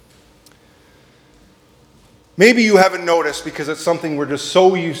Maybe you haven't noticed because it's something we're just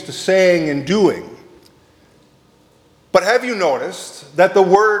so used to saying and doing. But have you noticed that the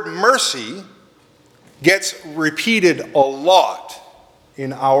word mercy gets repeated a lot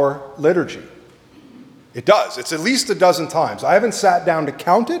in our liturgy? It does. It's at least a dozen times. I haven't sat down to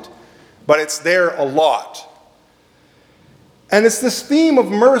count it, but it's there a lot. And it's this theme of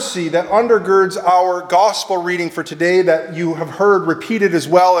mercy that undergirds our gospel reading for today that you have heard repeated as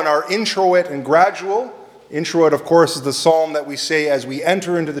well in our introit and gradual. Introit, of course, is the psalm that we say as we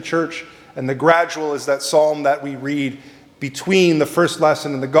enter into the church, and the gradual is that psalm that we read between the first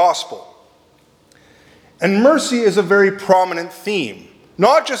lesson and the gospel. And mercy is a very prominent theme,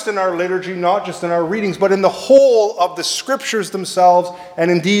 not just in our liturgy, not just in our readings, but in the whole of the scriptures themselves,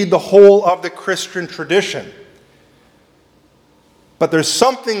 and indeed the whole of the Christian tradition. But there's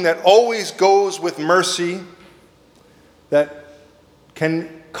something that always goes with mercy that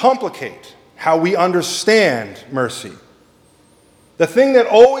can complicate how we understand mercy. The thing that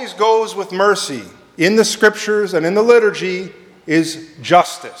always goes with mercy in the scriptures and in the liturgy is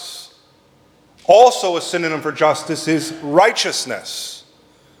justice. Also a synonym for justice is righteousness.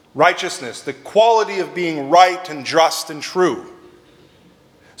 Righteousness, the quality of being right and just and true.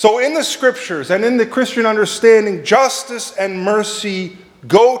 So in the scriptures and in the Christian understanding, justice and mercy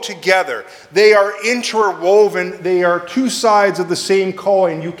go together. They are interwoven. They are two sides of the same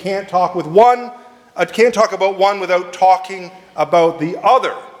coin. You can't talk about one without talking about the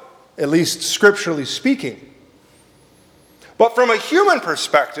other, at least scripturally speaking. But from a human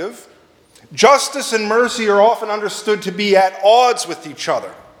perspective, justice and mercy are often understood to be at odds with each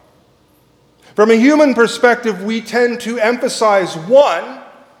other. From a human perspective, we tend to emphasize one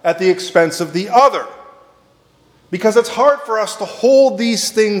at the expense of the other, because it's hard for us to hold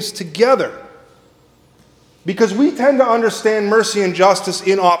these things together. Because we tend to understand mercy and justice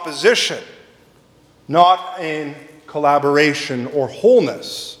in opposition, not in collaboration or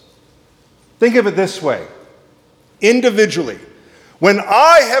wholeness. Think of it this way. Individually, when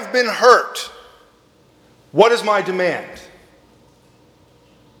I have been hurt, what is my demand?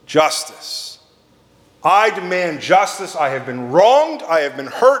 Justice. I demand justice. I have been wronged. I have been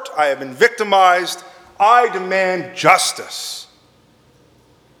hurt. I have been victimized. I demand justice.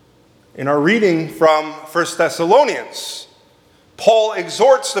 In our reading from 1 Thessalonians, Paul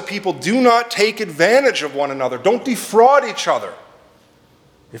exhorts the people, do not take advantage of one another. Don't defraud each other.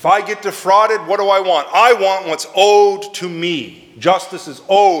 If I get defrauded, what do I want? I want what's owed to me. Justice is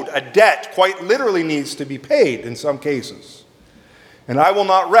owed. A debt quite literally needs to be paid in some cases. And I will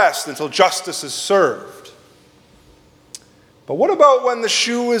not rest until justice is served. But what about when the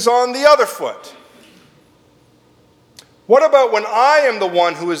shoe is on the other foot? What about when I am the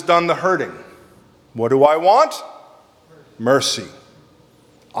one who has done the hurting? What do I want? Mercy.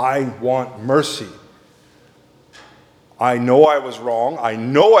 I want mercy. I know I was wrong. I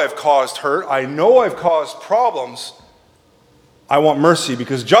know I've caused hurt. I know I've caused problems. I want mercy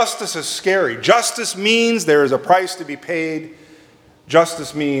because justice is scary. Justice means there is a price to be paid.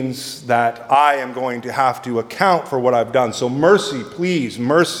 Justice means that I am going to have to account for what I've done. So mercy, please,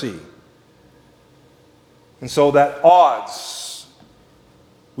 mercy. And so that odds,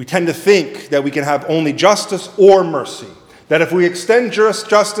 we tend to think that we can have only justice or mercy. That if we extend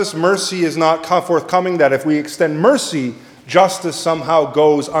justice, mercy is not forthcoming. That if we extend mercy, justice somehow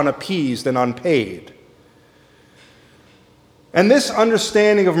goes unappeased and unpaid. And this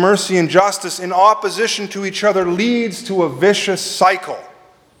understanding of mercy and justice in opposition to each other leads to a vicious cycle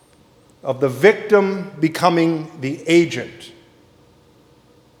of the victim becoming the agent.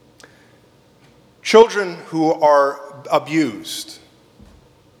 Children who are abused,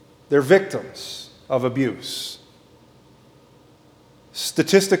 they're victims of abuse.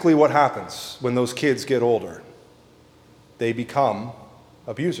 Statistically, what happens when those kids get older? They become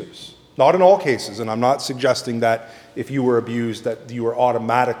abusers. Not in all cases, and I'm not suggesting that if you were abused that you were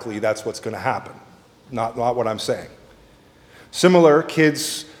automatically, that's what's going to happen. Not what I'm saying. Similar,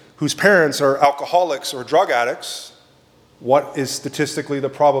 kids whose parents are alcoholics or drug addicts, what is statistically the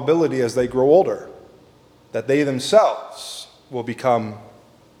probability as they grow older? That they themselves will become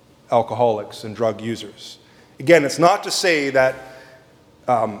alcoholics and drug users. Again, it's not to say that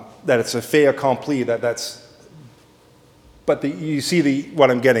it's a fait accompli, but you see what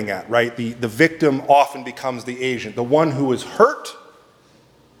I'm getting at, right? The victim often becomes the agent. The one who is hurt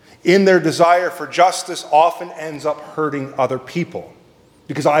in their desire for justice often ends up hurting other people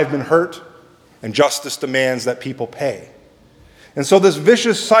because I've been hurt and justice demands that people pay. And so this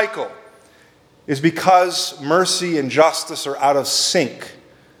vicious cycle is because mercy and justice are out of sync.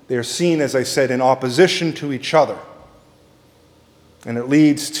 They are seen, as I said, in opposition to each other. And it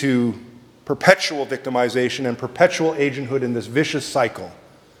leads to perpetual victimization and perpetual agenthood in this vicious cycle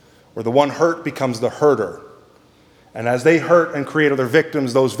where the one hurt becomes the hurter. And as they hurt and create other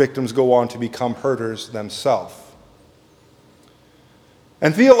victims, those victims go on to become hurters themselves.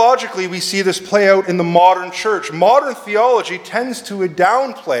 And theologically, we see this play out in the modern church. Modern theology tends to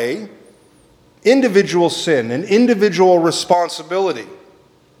downplay individual sin and individual responsibility.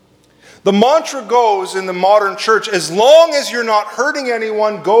 The mantra goes in the modern church, as long as you're not hurting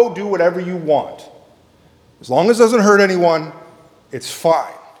anyone, go do whatever you want. As long as it doesn't hurt anyone, it's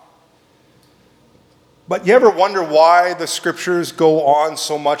fine. But you ever wonder why the scriptures go on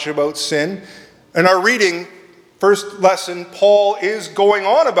so much about sin? In our reading, first lesson, Paul is going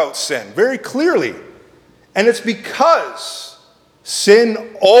on about sin very clearly. And it's because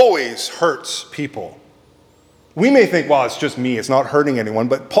sin always hurts people. We may think, well, it's just me, it's not hurting anyone.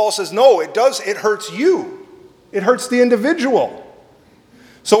 But Paul says, no, it does. It hurts you. It hurts the individual.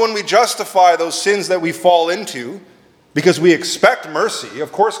 So when we justify those sins that we fall into, because we expect mercy,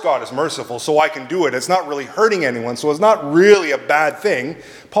 of course God is merciful, so I can do it. It's not really hurting anyone, so it's not really a bad thing.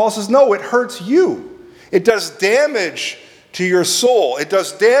 Paul says, no, it hurts you. It does damage to your soul. It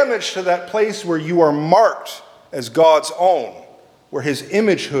does damage to that place where you are marked as God's own, where his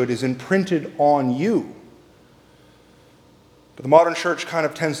imagehood is imprinted on you. But the modern church kind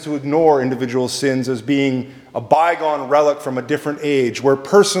of tends to ignore individual sins as being a bygone relic from a different age, where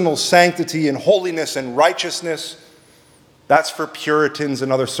personal sanctity and holiness and righteousness, that's for Puritans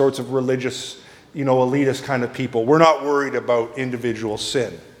and other sorts of religious, elitist kind of people. We're not worried about individual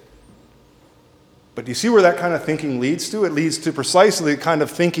sin. But do you see where that kind of thinking leads to? It leads to precisely the kind of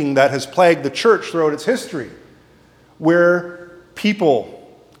thinking that has plagued the church throughout its history, where people,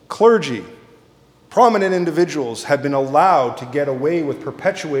 clergy, prominent individuals have been allowed to get away with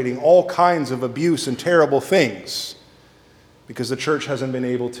perpetuating all kinds of abuse and terrible things because the church hasn't been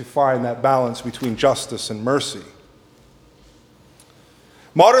able to find that balance between justice and mercy.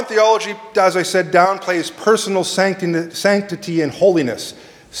 Modern theology, as I said, downplays personal sanctity and holiness.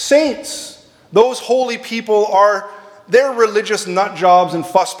 Saints, those holy people, they're religious nut jobs and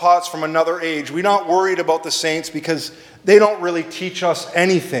fusspots from another age. We're not worried about the saints because they don't really teach us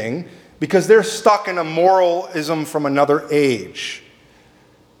anything, because they're stuck in a moralism from another age.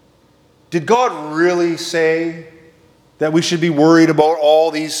 Did God really say that we should be worried about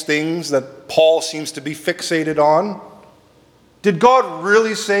all these things that Paul seems to be fixated on? Did God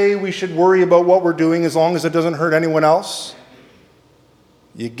really say we should worry about what we're doing as long as it doesn't hurt anyone else?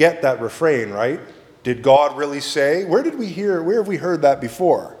 You get that refrain, right? Did God really say? Where have we heard that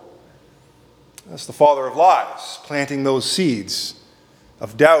before? That's the father of lies, planting those seeds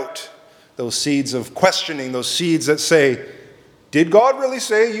of doubt, those seeds of questioning, those seeds that say, did God really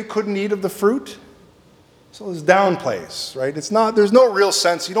say you couldn't eat of the fruit? So it's downplays, right? There's no real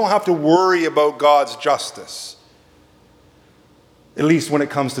sense. You don't have to worry about God's justice. At least when it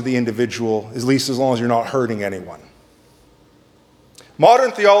comes to the individual, at least as long as you're not hurting anyone.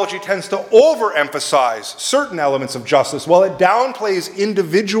 Modern theology tends to overemphasize certain elements of justice. While it downplays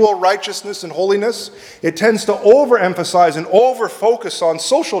individual righteousness and holiness, it tends to overemphasize and overfocus on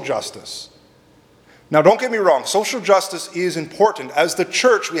social justice. Now, don't get me wrong, social justice is important. As the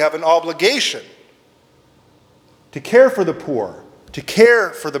church, we have an obligation to care for the poor, to care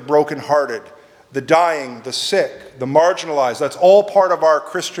for the brokenhearted, the dying, the sick, the marginalized. That's all part of our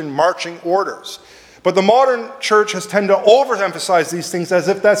Christian marching orders. But the modern church has tended to overemphasize these things as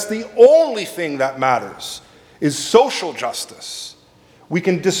if that's the only thing that matters, is social justice. We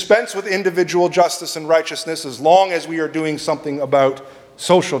can dispense with individual justice and righteousness as long as we are doing something about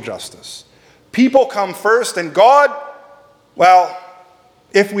social justice. People come first, and God, well,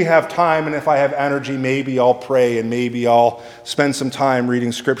 if we have time and if I have energy, maybe I'll pray and maybe I'll spend some time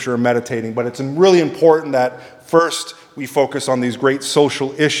reading scripture and meditating. But it's really important that first we focus on these great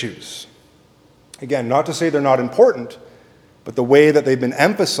social issues. Again, not to say they're not important, but the way that they've been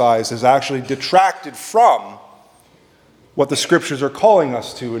emphasized has actually detracted from what the scriptures are calling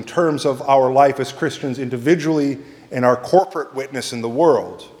us to in terms of our life as Christians individually and our corporate witness in the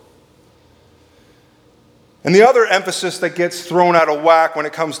world. And the other emphasis that gets thrown out of whack when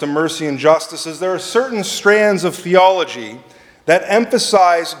it comes to mercy and justice is there are certain strands of theology that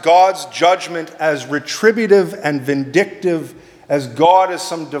emphasize God's judgment as retributive and vindictive, as God is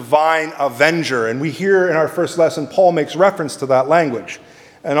some divine avenger. And we hear in our first lesson, Paul makes reference to that language.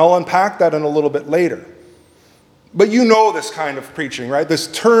 And I'll unpack that in a little bit later. But you know this kind of preaching, right? This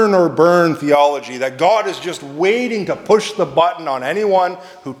turn or burn theology, that God is just waiting to push the button on anyone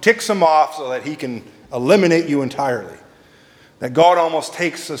who ticks him off so that he can eliminate you entirely. That God almost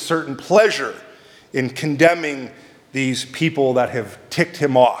takes a certain pleasure in condemning these people that have ticked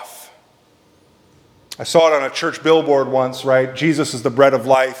him off. I saw it on a church billboard once, right? Jesus is the bread of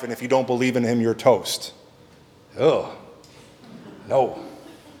life, and if you don't believe in him, you're toast. Oh,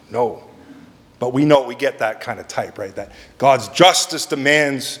 no. But we know we get that kind of type, right? That God's justice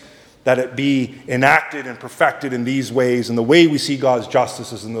demands that it be enacted and perfected in these ways. And the way we see God's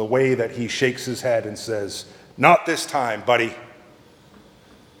justice is in the way that he shakes his head and says, not this time, buddy.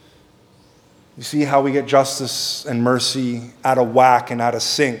 You see how we get justice and mercy out of whack and out of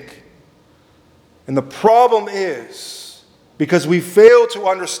sync. And the problem is, because we fail to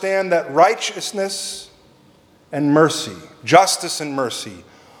understand that righteousness and mercy, justice and mercy,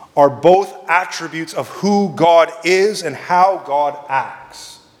 are both attributes of who God is and how God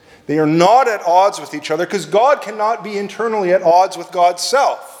acts. They are not at odds with each other because God cannot be internally at odds with God's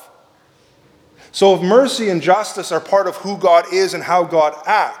self. So if mercy and justice are part of who God is and how God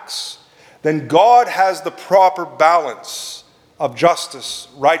acts, then God has the proper balance of justice,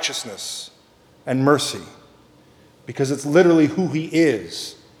 righteousness, and mercy. Because it's literally who he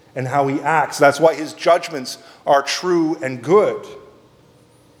is and how he acts. That's why his judgments are true and good.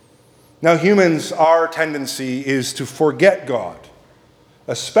 Now, humans, our tendency is to forget God,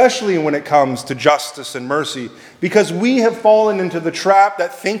 especially when it comes to justice and mercy, because we have fallen into the trap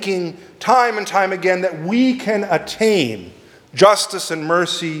that thinking time and time again that we can attain justice and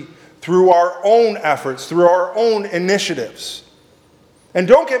mercy through our own efforts, through our own initiatives. And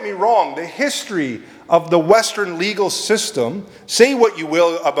don't get me wrong, the history of the Western legal system, say what you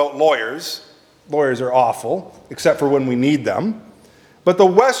will about lawyers. Lawyers are awful, except for when we need them. But the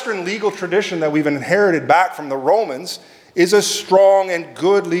Western legal tradition that we've inherited back from the Romans is a strong and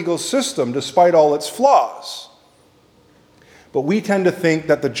good legal system, despite all its flaws. But we tend to think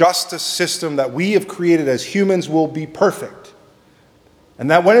that the justice system that we have created as humans will be perfect. And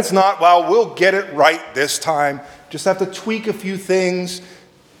that when it's not, well, we'll get it right this time. Just have to tweak a few things,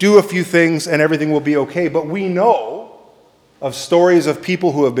 do a few things, and everything will be okay. But we know of stories of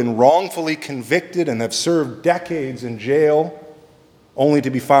people who have been wrongfully convicted and have served decades in jail, only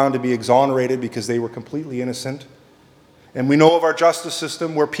to be found to be exonerated because they were completely innocent. And we know of our justice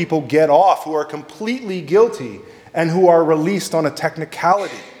system where people get off who are completely guilty and who are released on a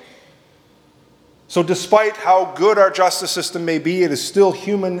technicality. So despite how good our justice system may be, it is still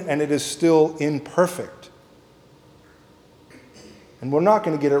human and it is still imperfect. And we're not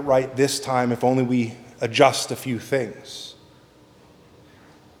going to get it right this time if only we adjust a few things.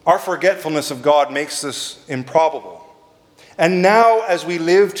 Our forgetfulness of God makes this improbable. And now, as we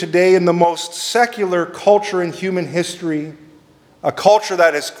live today in the most secular culture in human history, a culture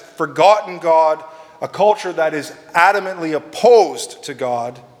that has forgotten God, a culture that is adamantly opposed to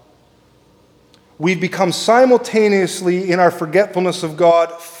God, we've become simultaneously, in our forgetfulness of God,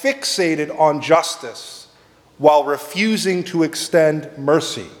 fixated on justice while refusing to extend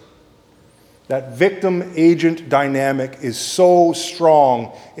mercy. That victim-agent dynamic is so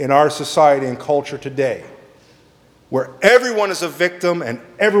strong in our society and culture today, where everyone is a victim and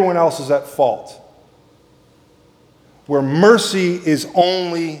everyone else is at fault. Where mercy is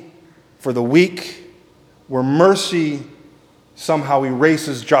only for the weak, where mercy somehow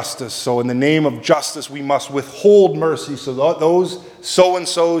erases justice. So in the name of justice, we must withhold mercy so that those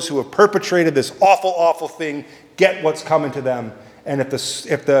so-and-sos who have perpetrated this awful, awful thing get what's coming to them. And if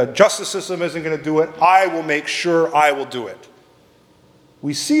the justice system isn't going to do it, I will make sure I will do it.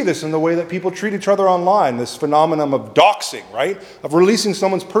 We see this in the way that people treat each other online, this phenomenon of doxing, right? Of releasing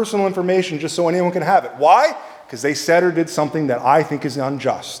someone's personal information just so anyone can have it. Why? Because they said or did something that I think is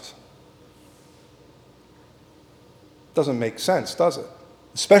unjust. Doesn't make sense, does it?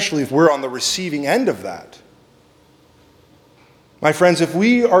 Especially if we're on the receiving end of that. My friends, if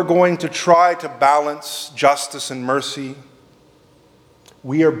we are going to try to balance justice and mercy,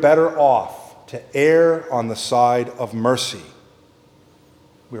 we are better off to err on the side of mercy.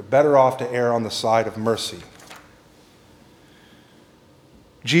 We're better off to err on the side of mercy.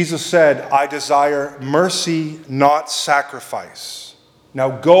 Jesus said, I desire mercy, not sacrifice. Now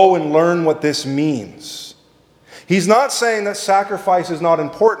go and learn what this means. He's not saying that sacrifice is not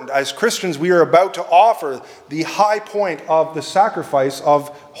important. As Christians, we are about to offer the high point of the sacrifice of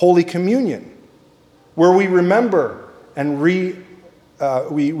Holy Communion, where we remember and we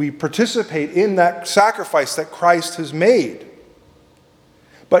participate in that sacrifice that Christ has made.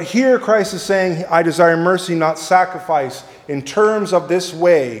 But here Christ is saying, I desire mercy, not sacrifice, in terms of this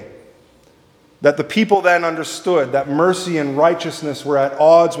way that the people then understood that mercy and righteousness were at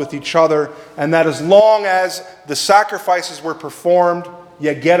odds with each other, and that as long as the sacrifices were performed,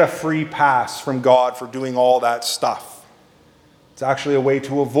 you get a free pass from God for doing all that stuff. It's actually a way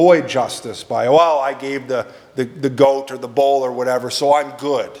to avoid justice by, well, I gave the goat or the bull or whatever, so I'm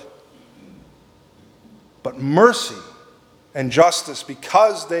good. But mercy and justice,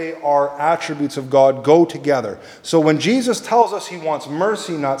 because they are attributes of God, go together. So when Jesus tells us he wants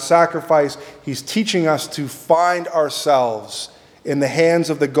mercy, not sacrifice, he's teaching us to find ourselves in the hands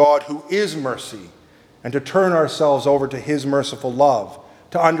of the God who is mercy, and to turn ourselves over to his merciful love,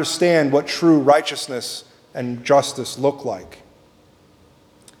 to understand what true righteousness and justice look like.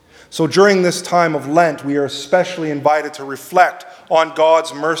 So during this time of Lent, we are especially invited to reflect on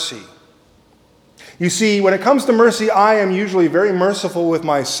God's mercy. You see, when it comes to mercy, I am usually very merciful with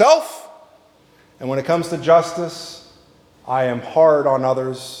myself, and when it comes to justice, I am hard on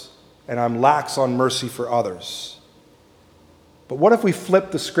others, and I'm lax on mercy for others. But what if we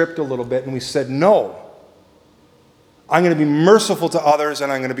flipped the script a little bit and we said, no, I'm going to be merciful to others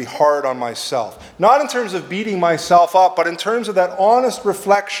and I'm going to be hard on myself. Not in terms of beating myself up, but in terms of that honest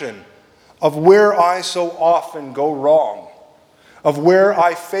reflection of where I so often go wrong, of where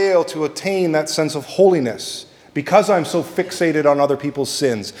I fail to attain that sense of holiness because I'm so fixated on other people's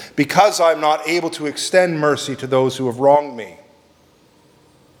sins, because I'm not able to extend mercy to those who have wronged me.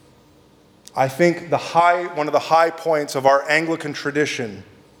 I think one of the high points of our Anglican tradition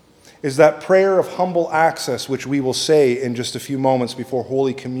is that prayer of humble access, which we will say in just a few moments before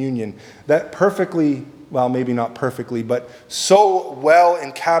Holy Communion, that perfectly, well, maybe not perfectly, but so well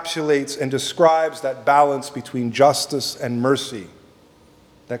encapsulates and describes that balance between justice and mercy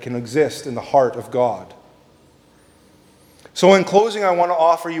that can exist in the heart of God. So in closing, I want to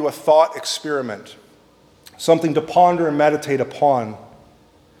offer you a thought experiment, something to ponder and meditate upon.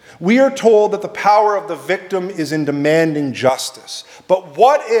 We are told that the power of the victim is in demanding justice. But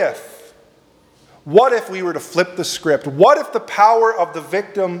what if we were to flip the script? What if the power of the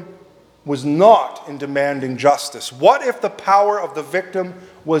victim was not in demanding justice? What if the power of the victim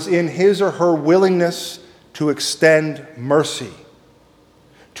was in his or her willingness to extend mercy?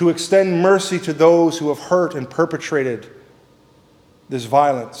 To extend mercy to those who have hurt and perpetrated this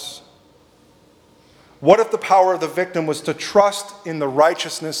violence? What if the power of the victim was to trust in the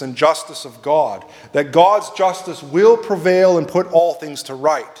righteousness and justice of God, that God's justice will prevail and put all things to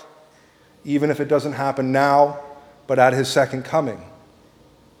right, even if it doesn't happen now, but at his second coming?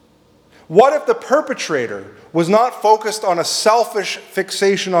 What if the perpetrator was not focused on a selfish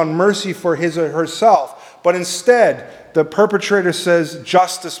fixation on mercy for his or herself, but instead the perpetrator says,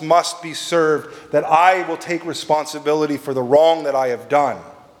 justice must be served, that I will take responsibility for the wrong that I have done?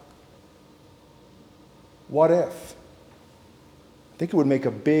 What if? I think it would make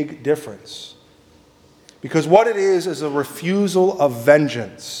a big difference. Because what it is a refusal of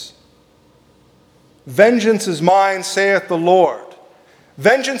vengeance. Vengeance is mine, saith the Lord.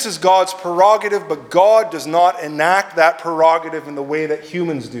 Vengeance is God's prerogative, but God does not enact that prerogative in the way that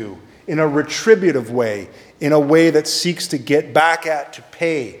humans do, in a retributive way, in a way that seeks to get back at, to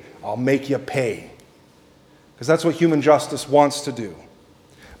pay. I'll make you pay. Because that's what human justice wants to do.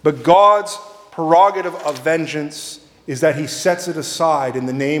 But God's prerogative of vengeance is that he sets it aside in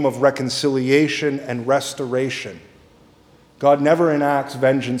the name of reconciliation and restoration. God never enacts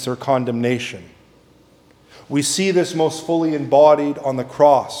vengeance or condemnation. We see this most fully embodied on the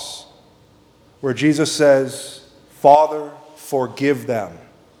cross, where Jesus says, Father, forgive them.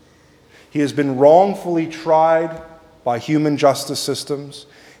 He has been wrongfully tried by human justice systems.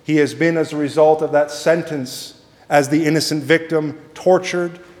 He has been, as a result of that sentence, as the innocent victim,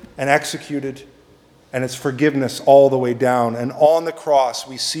 tortured and executed, and it's forgiveness all the way down. And on the cross,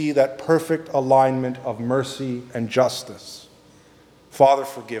 we see that perfect alignment of mercy and justice. Father,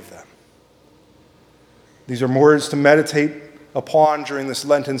 forgive them. These are words to meditate upon during this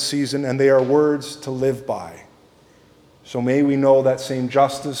Lenten season, and they are words to live by. So may we know that same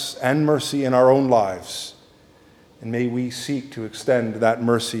justice and mercy in our own lives, and may we seek to extend that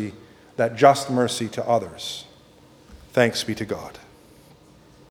mercy, that just mercy, to others. Thanks be to God.